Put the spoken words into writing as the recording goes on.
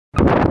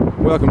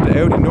Welcome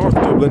to Audi North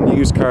Dublin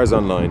Used Cars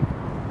Online.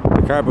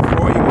 The car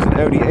before you is an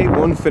Audi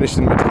A1 finished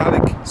in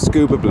metallic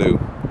scuba blue.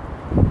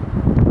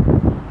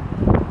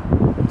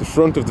 The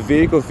front of the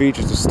vehicle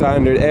features a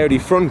standard Audi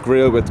front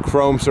grille with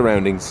chrome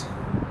surroundings.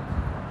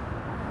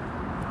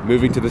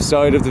 Moving to the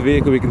side of the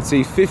vehicle, we can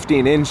see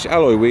 15-inch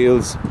alloy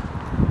wheels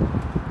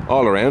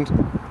all around.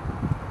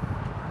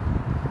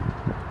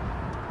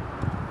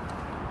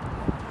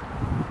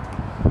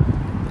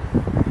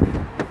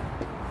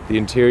 The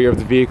interior of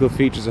the vehicle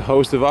features a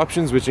host of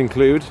options which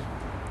include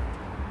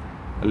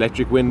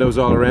electric windows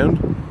all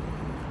around,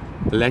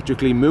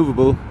 electrically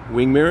movable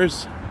wing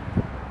mirrors,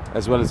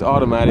 as well as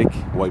automatic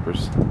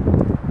wipers.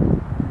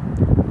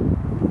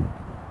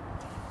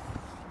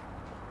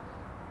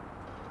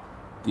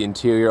 The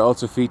interior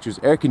also features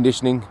air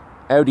conditioning,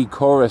 Audi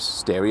Chorus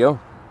stereo,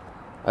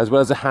 as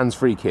well as a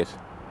hands-free kit.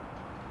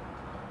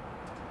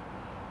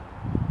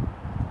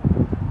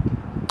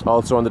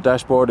 Also on the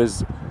dashboard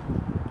is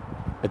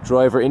a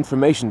driver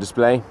information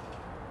display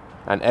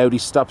and Audi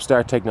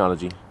stop-start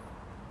technology.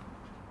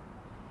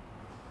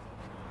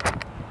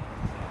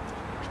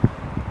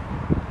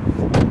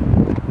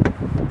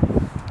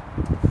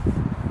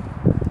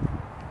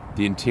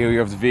 The interior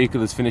of the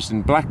vehicle is finished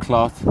in black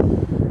cloth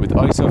with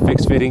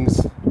ISOFIX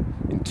fittings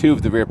in 2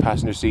 of the rear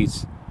passenger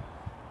seats.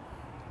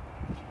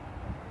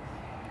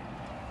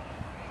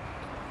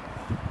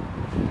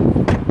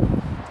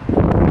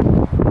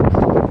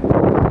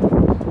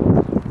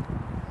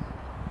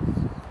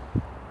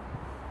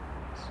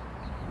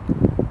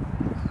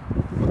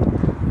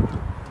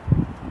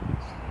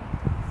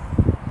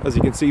 As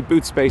you can see,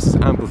 boot space is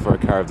ample for a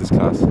car of this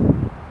class.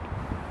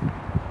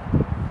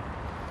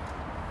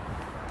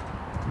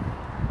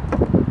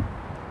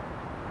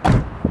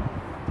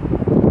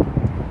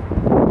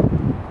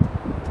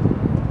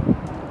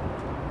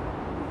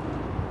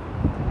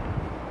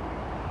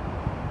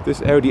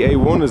 This Audi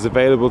A1 is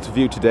available to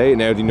view today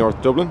in Audi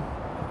North Dublin.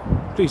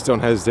 Please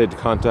don't hesitate to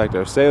contact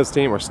our sales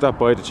team or stop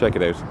by to check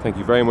it out. Thank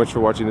you very much for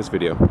watching this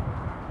video.